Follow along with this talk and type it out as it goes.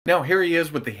Now here he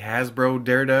is with the Hasbro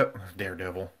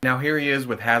Daredevil. Now here he is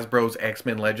with Hasbro's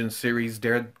X-Men Legends series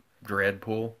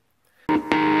Dreadpool.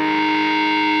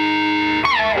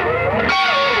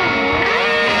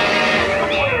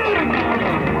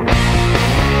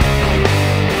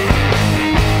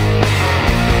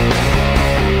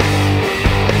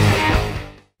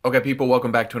 Okay people,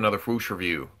 welcome back to another Fwoosh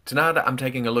review. Tonight I'm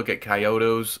taking a look at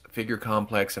Kaiyodo's figure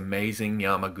complex Amazing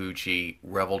Yamaguchi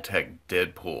Revoltech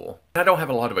Deadpool. I don't have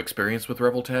a lot of experience with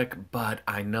Revoltech, but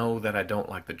I know that I don't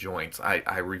like the joints.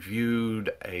 I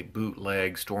reviewed a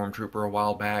bootleg Stormtrooper a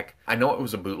while back. I know it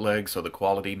was a bootleg, so the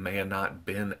quality may have not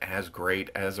been as great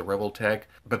as a Revoltech,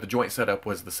 but the joint setup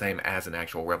was the same as an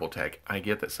actual Revoltech. I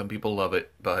get that some people love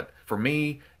it, but for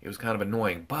me, it was kind of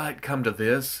annoying. But come to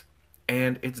this,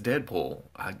 and it's Deadpool.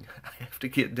 I have to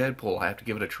get Deadpool. I have to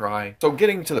give it a try. So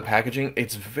getting to the packaging,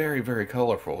 it's very, very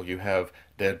colorful. You have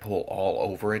Deadpool all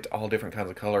over it, all different kinds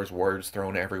of colors, words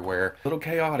thrown everywhere. A little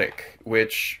chaotic,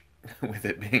 which, with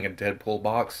it being a Deadpool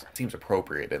box, seems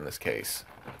appropriate in this case.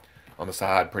 On the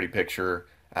side, pretty picture.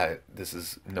 This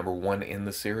is #1 in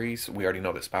the series. We already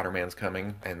know that Spider-Man's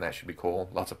coming, and that should be cool.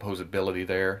 Lots of posability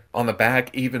there. On the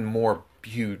back, even more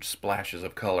huge splashes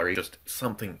of color. Just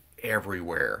something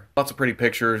everywhere. Lots of pretty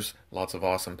pictures, lots of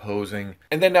awesome posing.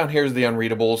 And then down here's the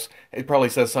unreadables. It probably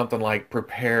says something like,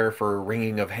 prepare for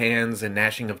wringing of hands and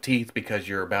gnashing of teeth because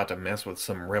you're about to mess with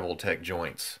some Revoltech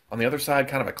joints. On the other side,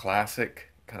 kind of a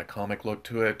classic, kind of comic look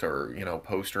to it, or, you know,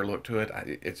 poster look to it.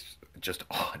 It's just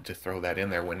odd to throw that in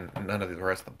there when none of the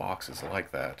rest of the box is like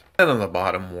that. And on the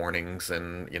bottom, warnings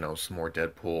and, you know, some more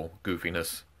Deadpool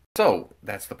goofiness. So,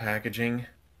 that's the packaging.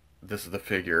 This is the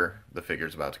figure. The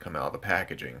figure's about to come out of the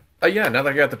packaging. Yeah, now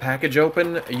that I got the package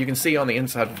open, you can see on the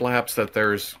inside flaps that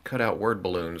there's cut-out word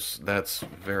balloons. That's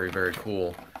very, very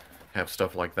cool. Have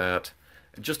stuff like that.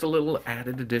 Just a little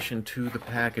added addition to the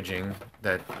packaging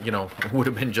that, you know, would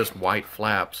have been just white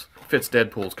flaps. Fits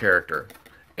Deadpool's character.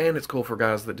 And it's cool for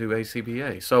guys that do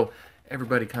ACBA. So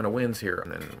everybody kind of wins here.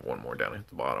 And then one more down at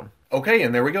the bottom. Okay,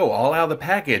 and there we go, all out of the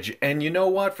package. And you know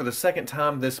what? For the second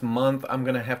time this month, I'm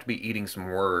going to have to be eating some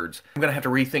words. I'm going to have to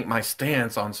rethink my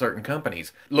stance on certain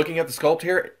companies. Looking at the sculpt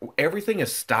here, everything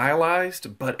is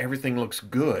stylized, but everything looks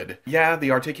good. Yeah,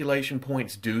 the articulation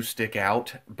points do stick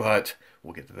out, but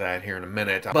we'll get to that here in a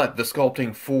minute. But the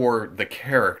sculpting for the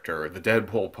character, the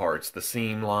Deadpool parts, the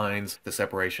seam lines, the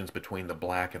separations between the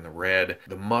black and the red,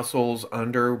 the muscles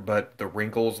under, but the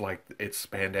wrinkles like it's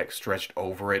spandex stretched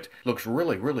over it, looks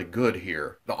really, really good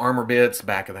here. The armor bits,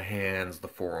 back of the hands, the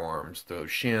forearms, the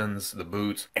shins, the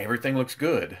boots, everything looks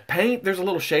good. Paint, there's a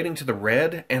little shading to the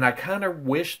red, and I kind of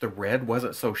wish the red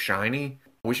wasn't so shiny.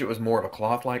 Wish it was more of a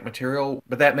cloth-like material,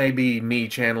 but that may be me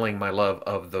channeling my love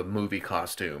of the movie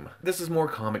costume. This is more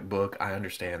comic book, I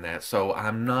understand that, so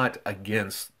I'm not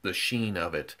against the sheen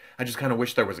of it. I just kind of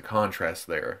wish there was a contrast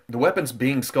there. The weapons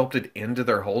being sculpted into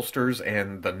their holsters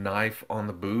and the knife on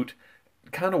the boot,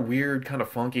 kind of weird, kind of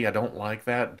funky. I don't like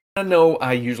that. I know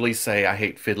I usually say I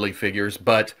hate fiddly figures,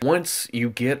 but once you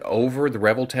get over the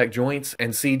Revoltech joints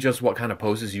and see just what kind of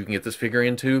poses you can get this figure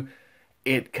into,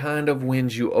 it kind of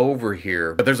wins you over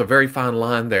here. But there's a very fine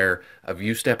line there of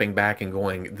you stepping back and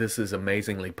going, this is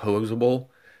amazingly posable,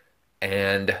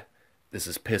 and this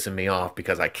is pissing me off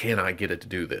because I cannot get it to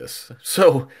do this.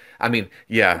 So, I mean,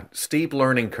 yeah, steep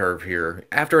learning curve here.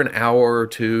 After an hour or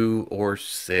 2 or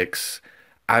 6,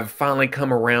 I've finally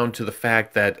come around to the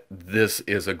fact that this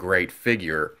is a great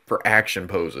figure for action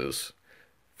poses,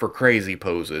 for crazy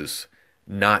poses,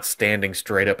 not standing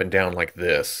straight up and down like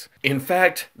this. In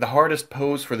fact, the hardest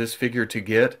pose for this figure to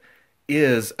get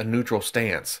is a neutral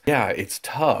stance. Yeah, it's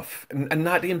tough, and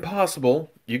not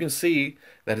impossible. You can see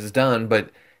that it's done, but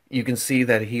you can see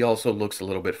that he also looks a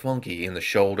little bit funky in the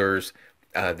shoulders.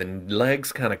 The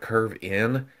legs kind of curve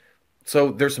in,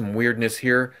 so there's some weirdness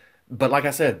here. But like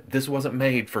I said, this wasn't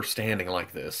made for standing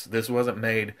like this. This wasn't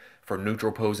made for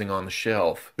neutral posing on the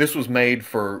shelf. This was made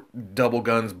for double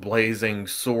guns blazing,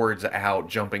 swords out,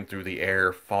 jumping through the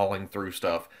air, falling through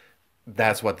stuff.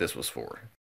 That's what this was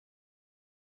for.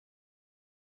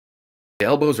 The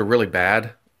elbows are really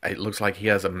bad. It looks like he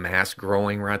has a mass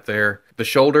growing right there. The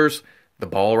shoulders, the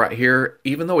ball right here,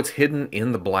 even though it's hidden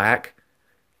in the black,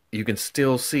 you can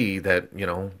still see that, you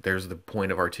know, there's the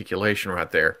point of articulation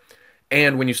right there.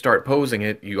 And when you start posing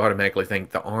it, you automatically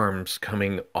think the arm's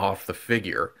coming off the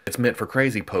figure. It's meant for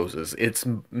crazy poses. It's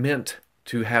meant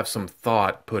to have some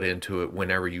thought put into it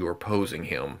whenever you are posing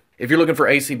him. If you're looking for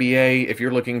ACBA, if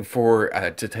you're looking for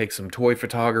to take some toy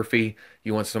photography,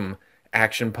 you want some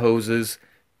action poses,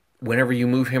 whenever you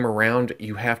move him around,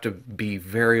 you have to be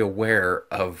very aware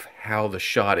of how the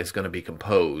shot is going to be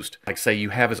composed. Like say you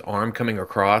have his arm coming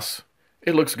across,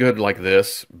 It looks good like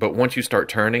this, but once you start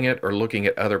turning it or looking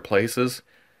at other places,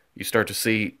 you start to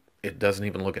see it doesn't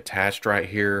even look attached right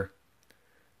here.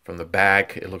 From the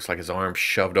back, it looks like his arm's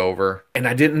shoved over. And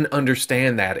I didn't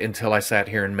understand that until I sat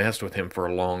here and messed with him for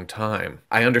a long time.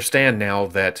 I understand now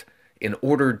that in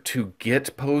order to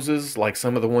get poses like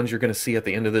some of the ones you're going to see at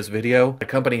the end of this video, the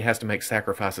company has to make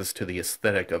sacrifices to the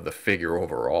aesthetic of the figure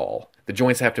overall. The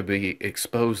joints have to be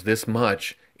exposed this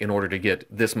much in order to get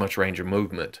this much range of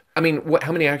movement. I mean,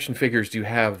 how many action figures do you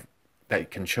have that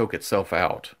can choke itself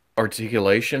out?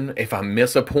 Articulation, if I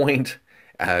miss a point,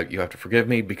 you have to forgive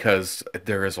me because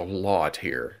there is a lot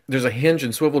here. There's a hinge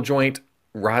and swivel joint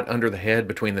right under the head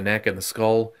between the neck and the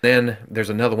skull. Then there's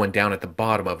another one down at the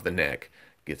bottom of the neck.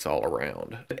 Gets all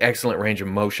around. Excellent range of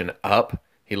motion up.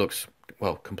 He looks,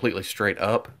 well, completely straight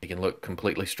up. He can look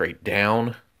completely straight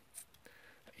down.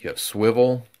 You have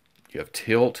swivel. You have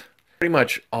tilt. Pretty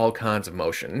much all kinds of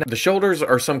motion. Now, the shoulders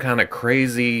are some kind of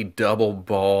crazy double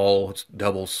ball,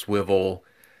 double swivel,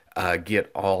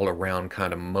 get all around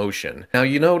kind of motion. Now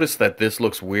you notice that this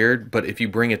looks weird, but if you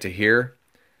bring it to here,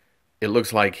 it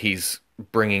looks like he's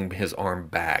bringing his arm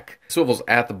back. It swivels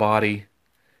at the body.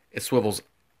 It swivels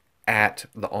at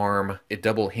the arm. It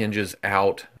double hinges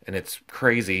out, and it's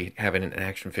crazy having an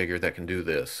action figure that can do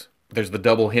this. There's the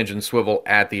double hinge and swivel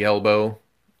at the elbow,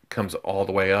 comes all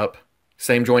the way up.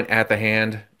 Same joint at the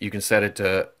hand. You can set it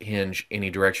to hinge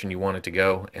any direction you want it to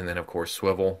go, and then of course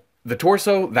swivel. The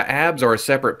torso, the abs are a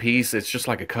separate piece. It's just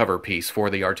like a cover piece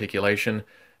for the articulation.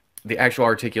 The actual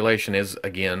articulation is,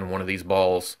 again, one of these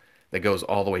balls that goes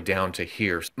all the way down to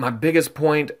here. My biggest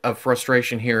point of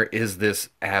frustration here is this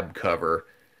ab cover.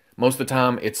 Most of the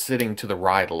time, it's sitting to the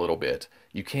right a little bit.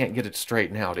 You can't get it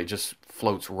straightened out. It just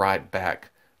floats right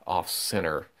back off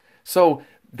center. So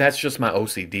that's just my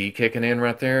OCD kicking in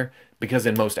right there, because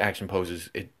in most action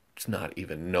poses, it's not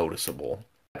even noticeable.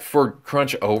 For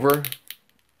crunch over,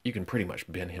 you can pretty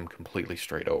much bend him completely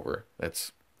straight over.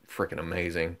 That's freaking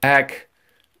amazing. Back,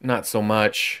 not so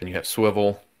much. And you have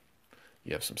swivel.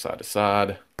 You have some side to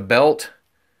side. The belt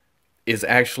is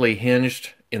actually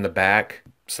hinged in the back.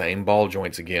 Same ball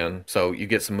joints again. So you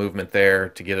get some movement there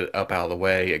to get it up out of the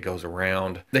way. It goes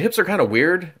around. The hips are kind of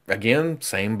weird. Again,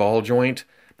 same ball joint.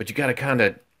 But you got to kind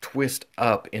of twist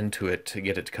up into it to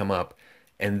get it to come up.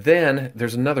 And then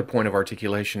there's another point of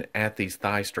articulation at these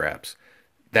thigh straps.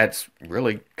 That's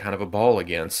really kind of a ball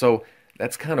again. So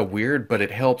that's kind of weird, but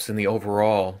it helps in the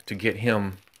overall to get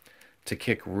him to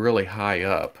kick really high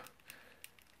up.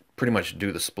 Pretty much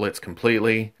do the splits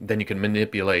completely. Then you can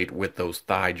manipulate with those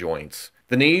thigh joints.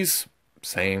 The knees,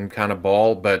 same kind of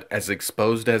ball, but as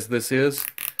exposed as this is,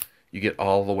 you get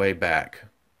all the way back.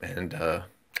 And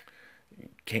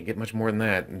can't get much more than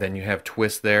that. And then you have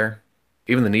twist there.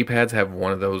 Even the knee pads have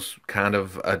one of those kind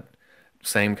of,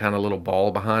 same kind of little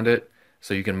ball behind it.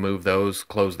 So you can move those,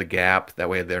 close the gap. That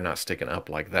way they're not sticking up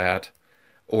like that.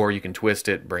 Or you can twist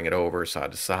it, bring it over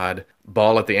side to side.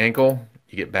 Ball at the ankle,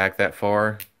 you get back that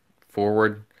far,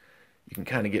 forward. You can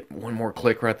kind of get one more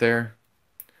click right there.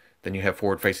 Then you have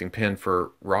forward-facing pin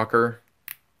for rocker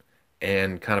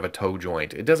and kind of a toe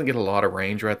joint. It doesn't get a lot of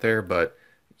range right there, but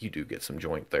you do get some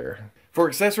joint there. For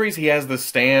accessories, he has the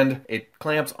stand. It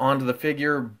clamps onto the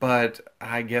figure, but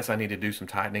I guess I need to do some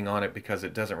tightening on it because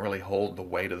it doesn't really hold the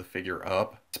weight of the figure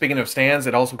up. Speaking of stands,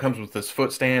 it also comes with this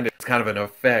foot stand. It's kind of an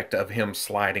effect of him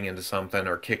sliding into something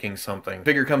or kicking something. The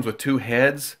figure comes with two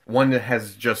heads. One that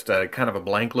has just a kind of a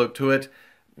blank look to it,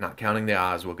 not counting the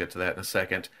eyes. We'll get to that in a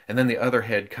second. And then the other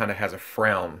head kind of has a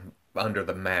frown under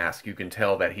the mask. You can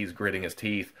tell that he's gritting his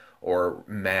teeth or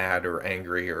mad or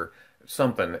angry or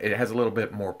something. It has a little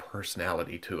bit more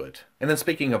personality to it. And then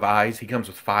speaking of eyes, he comes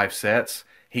with 5 sets.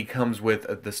 He comes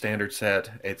with the standard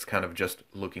set. It's kind of just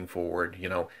looking forward, you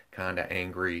know, kind of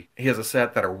angry. He has a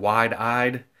set that are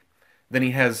wide-eyed. Then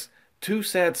he has 2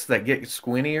 sets that get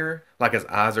squintier, like his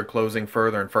eyes are closing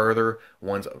further and further.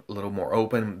 One's a little more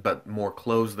open, but more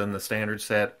closed than the standard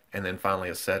set. And then finally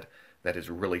a set that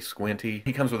is really squinty.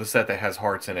 He comes with a set that has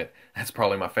hearts in it. That's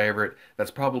probably my favorite.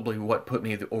 That's probably what put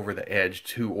me over the edge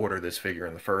to order this figure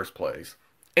in the first place.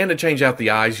 And to change out the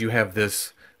eyes, you have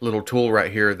this little tool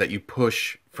right here that you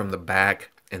push from the back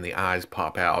and the eyes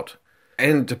pop out.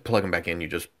 And to plug them back in, you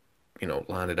just, you know,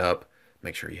 line it up.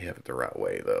 Make sure you have it the right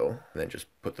way though. And then just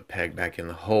put the peg back in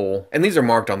the hole. And these are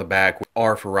marked on the back with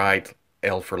R for right,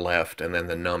 L for left, and then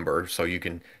the number, so you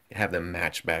can have them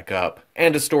matched back up.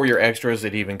 And to store your extras,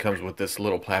 it even comes with this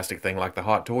little plastic thing like the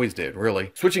Hot Toys did,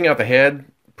 really. Switching out the head,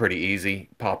 pretty easy.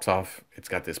 Pops off. It's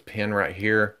got this pin right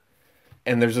here.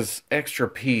 And there's this extra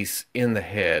piece in the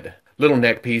head. Little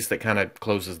neck piece that kind of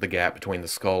closes the gap between the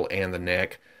skull and the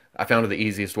neck. I found the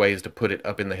easiest way is to put it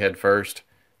up in the head first,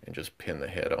 and just pin the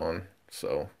head on.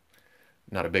 So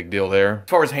not a big deal there. As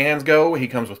far as hands go, he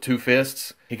comes with 2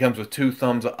 fists. He comes with 2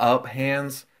 thumbs up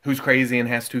hands. Who's crazy and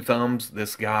has 2 thumbs?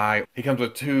 This guy. He comes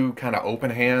with 2 kind of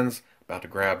open hands, about to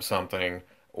grab something,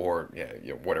 or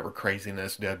yeah, whatever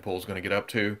craziness Deadpool's going to get up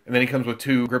to. And then he comes with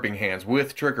 2 gripping hands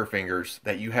with trigger fingers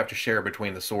that you have to share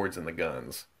between the swords and the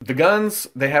guns. The guns,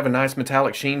 they have a nice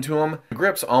metallic sheen to them. The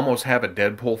grips almost have a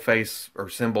Deadpool face or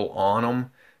symbol on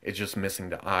them. It's just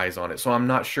missing the eyes on it. So I'm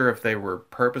not sure if they were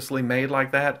purposely made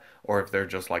like that or if they're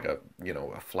just like a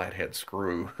flathead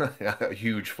screw, a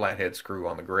huge flathead screw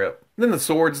on the grip. And then the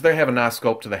swords, they have a nice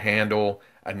sculpt to the handle,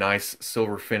 a nice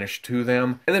silver finish to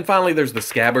them. And then finally there's the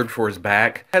scabbard for his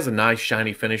back. It has a nice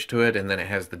shiny finish to it, and then it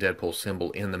has the Deadpool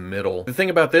symbol in the middle. The thing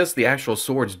about this, the actual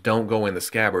swords don't go in the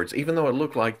scabbards, even though it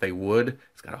looked like they would.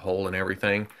 It's got a hole and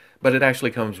everything, but it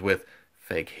actually comes with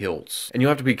fake hilts. And you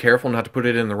have to be careful not to put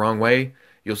it in the wrong way.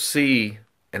 You'll see,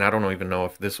 and I don't even know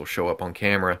if this will show up on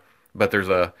camera, but there's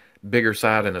a bigger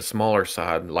side and a smaller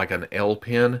side, like an L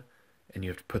pin, and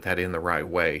you have to put that in the right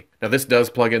way. Now this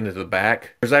does plug into the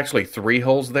back. There's actually 3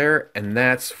 holes there, and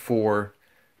that's for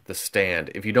the stand.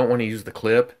 If you don't want to use the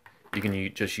clip, you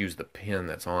can just use the pin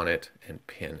that's on it and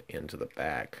pin into the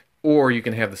back. Or you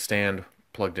can have the stand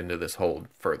plugged into this hole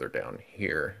further down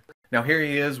here. Now here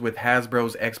he is with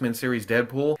Hasbro's X-Men series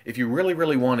Deadpool. If you really,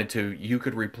 really wanted to, you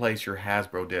could replace your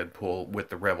Hasbro Deadpool with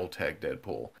the Revoltech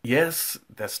Deadpool. Yes,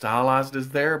 the stylized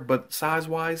is there, but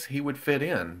size-wise, he would fit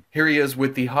in. Here he is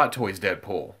with the Hot Toys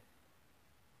Deadpool.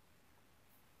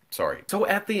 Sorry. So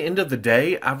at the end of the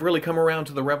day, I've really come around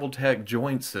to the Revoltech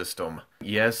joint system.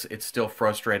 Yes, it's still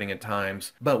frustrating at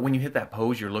times, but when you hit that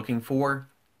pose you're looking for,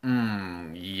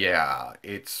 yeah,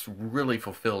 it's really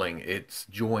fulfilling. It's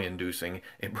joy-inducing.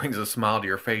 It brings a smile to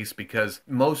your face because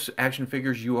most action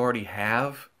figures you already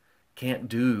have can't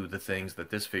do the things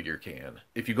that this figure can.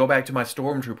 If you go back to my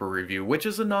Stormtrooper review, which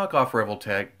is a knockoff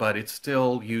Revoltech, but it's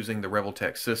still using the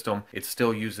Revoltech system, it's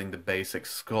still using the basic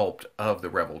sculpt of the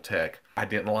Revoltech, I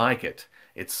didn't like it.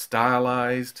 It's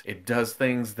stylized. It does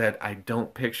things that I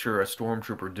don't picture a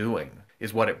Stormtrooper doing,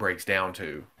 is what it breaks down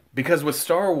to. Because with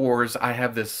Star Wars, I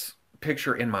have this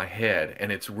picture in my head,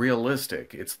 and it's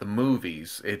realistic. It's the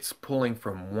movies. It's pulling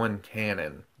from one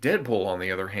canon. Deadpool, on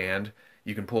the other hand,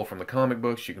 you can pull from the comic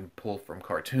books, you can pull from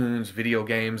cartoons, video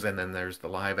games, and then there's the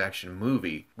live-action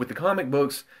movie. With the comic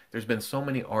books, there's been so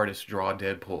many artists draw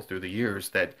Deadpool through the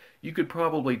years that you could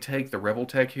probably take the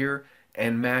Revoltech here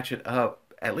and match it up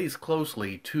at least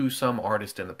closely to some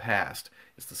artist in the past.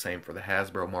 It's the same for the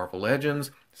Hasbro Marvel Legends,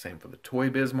 same for the Toy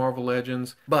Biz Marvel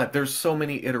Legends, but there's so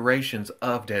many iterations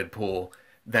of Deadpool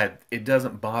that it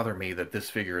doesn't bother me that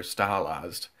this figure is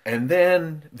stylized. And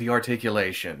then the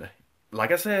articulation.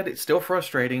 Like I said, it's still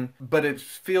frustrating, but it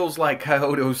feels like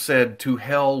Kaiyodo said, to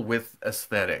hell with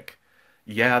aesthetic.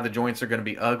 Yeah, the joints are going to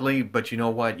be ugly, but you know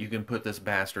what? You can put this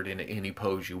bastard into any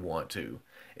pose you want to.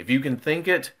 If you can think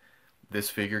it, this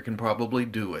figure can probably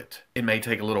do it. It may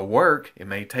take a little work, it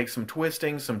may take some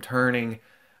twisting, some turning,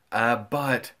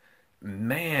 but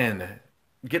man,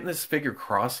 getting this figure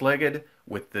cross-legged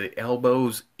with the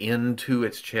elbows into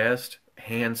its chest,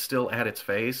 hands still at its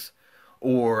face,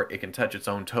 or it can touch its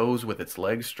own toes with its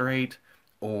legs straight,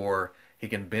 or he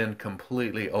can bend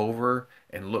completely over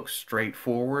and look straight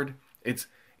forward. It's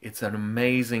an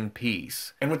amazing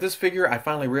piece. And with this figure, I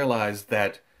finally realized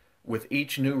that with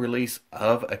each new release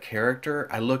of a character,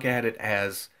 I look at it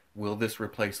as, will this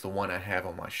replace the one I have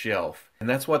on my shelf? And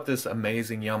that's what this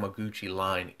Amazing Yamaguchi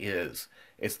line is.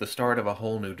 It's the start of a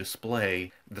whole new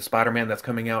display. The Spider-Man that's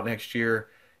coming out next year,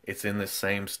 it's in this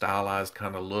same stylized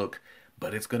kind of look,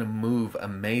 but it's going to move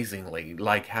amazingly,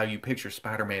 like how you picture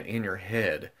Spider-Man in your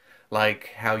head,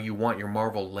 like how you want your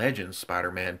Marvel Legends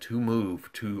Spider-Man to move,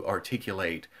 to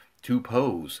articulate, to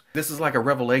pose. This is like a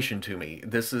revelation to me.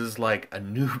 This is like a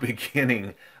new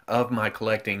beginning of my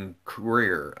collecting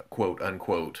career, quote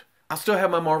unquote. I'll still have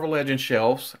my Marvel Legends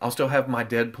shelves. I'll still have my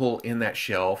Deadpool in that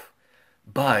shelf,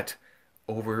 but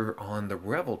over on the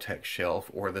Revoltech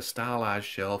shelf or the stylized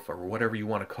shelf or whatever you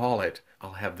want to call it,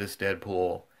 I'll have this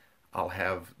Deadpool. I'll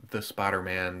have the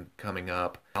Spider-Man coming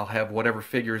up. I'll have whatever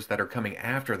figures that are coming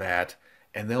after that,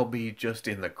 and they'll be just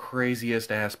in the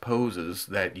craziest ass poses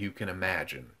that you can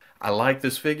imagine. I like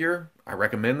this figure, I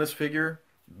recommend this figure,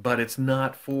 but it's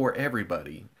not for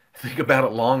everybody. Think about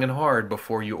it long and hard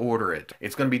before you order it.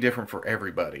 It's going to be different for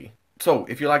everybody. So,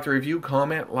 if you like the review,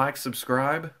 comment, like,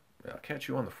 subscribe. I'll catch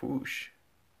you on the Fwoosh.